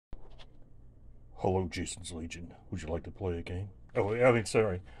Hello, Jason's Legion. Would you like to play a game? Oh, I mean,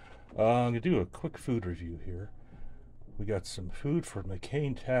 sorry. I'm going to do a quick food review here. We got some food from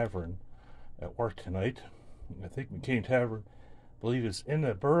McKean Tavern at work tonight. I think McKean Tavern, I believe, is in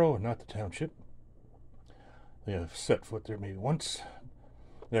the borough and not the township. They have set foot there maybe once.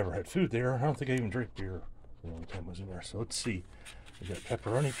 Never had food there. I don't think I even drank beer the only time I was in there. So let's see. We got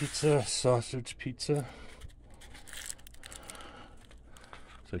pepperoni pizza, sausage pizza.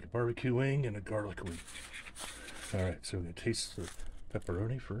 It's like a barbecue wing and a garlic wing. Alright, so we're going to taste the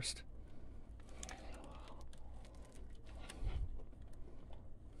pepperoni first.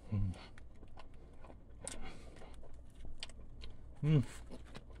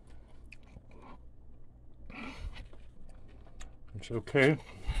 It's okay.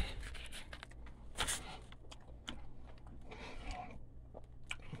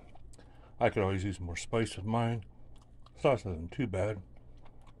 I could always use more spice with mine. Sauce isn't too bad.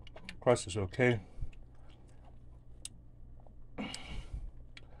 Crust is okay.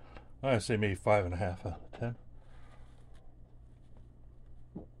 I'd say maybe 5.5 out of 10.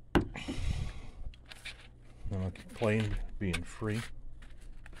 I'm not complaining being free.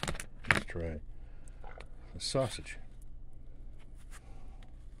 Let's try the sausage.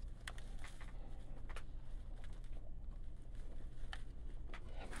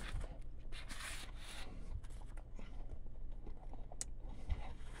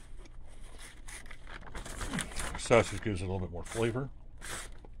 Sausage gives it a little bit more flavor.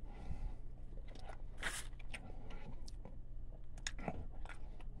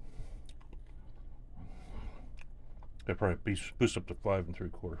 I probably boost up to 5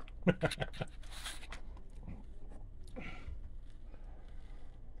 3/4.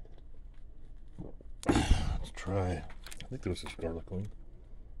 Let's try. I think this is garlic wing.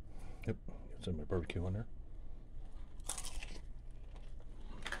 Yep, it's in my barbecue in there.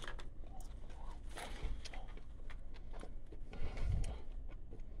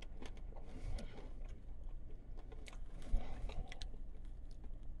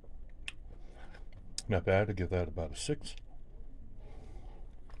 Not bad. I give that about a 6.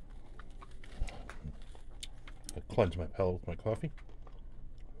 I cleanse my palate with my coffee.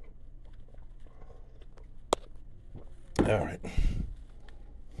 All right.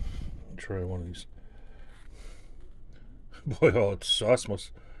 Try one of these. Boy, all its sauce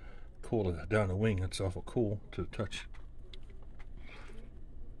must cool it down the wing. It's awful cool to the touch.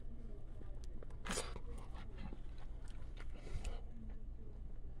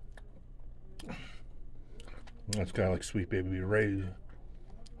 That's kind of like Sweet Baby Ray's.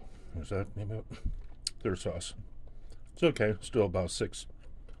 Is that name of it? Their sauce. It's okay. Still about 6.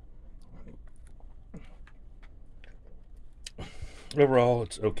 Overall,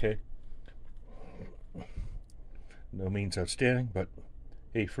 it's okay. No means outstanding, but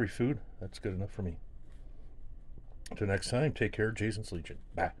hey, free food, that's good enough for me. Until next time, take care, Jason's Legion.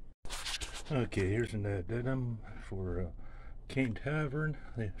 Bye. Okay, here's an addendum for McKean Tavern.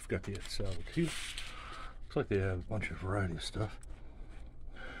 They've got the salad too. Looks like they have a bunch of variety of stuff.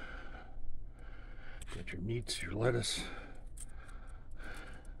 Got your meats, your lettuce,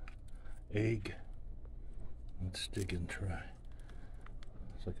 egg. Let's dig and try.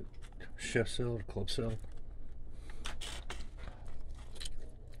 It's like a chef salad, club salad.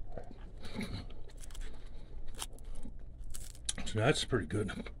 So that's pretty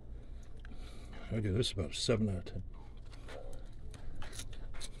good. I give this about a 7 out of 10.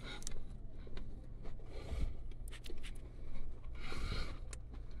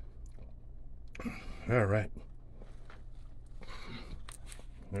 All right.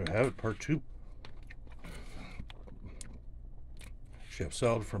 There we have it, part 2. Chef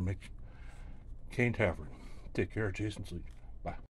salad from McKean Tavern. Take care, Jason's Legion. Bye.